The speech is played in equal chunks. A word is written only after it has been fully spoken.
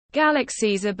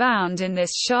Galaxies abound in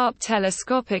this sharp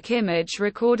telescopic image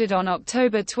recorded on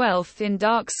October 12 in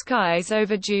dark skies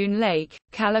over Dune Lake,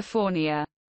 California.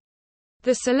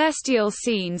 The celestial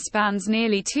scene spans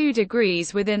nearly 2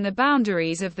 degrees within the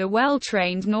boundaries of the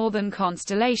well-trained northern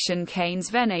constellation Canes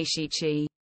Venatici.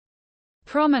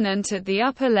 Prominent at the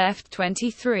upper left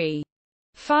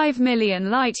 23.5 million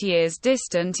light-years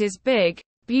distant is big,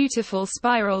 beautiful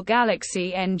spiral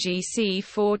galaxy NGC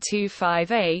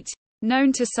 4258,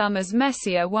 known to some as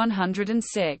Messier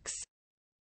 106.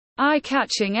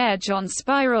 Eye-catching edge on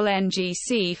spiral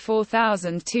NGC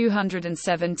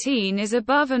 4217 is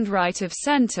above and right of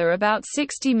center about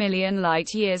 60 million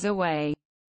light-years away.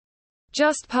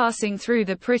 Just passing through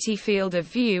the pretty field of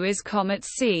view is Comet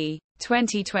C,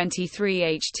 2023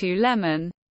 H2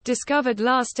 Lemmon, discovered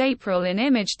last April in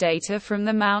image data from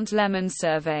the Mount Lemmon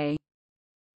Survey.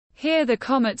 Here the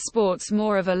comet sports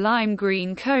more of a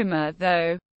lime-green coma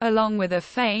though, along with a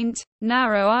faint,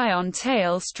 narrow ion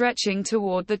tail stretching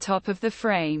toward the top of the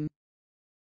frame.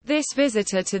 This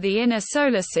visitor to the inner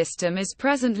solar system is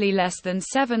presently less than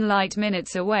 7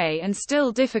 light-minutes away and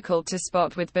still difficult to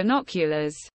spot with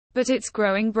binoculars, but it's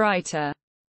growing brighter.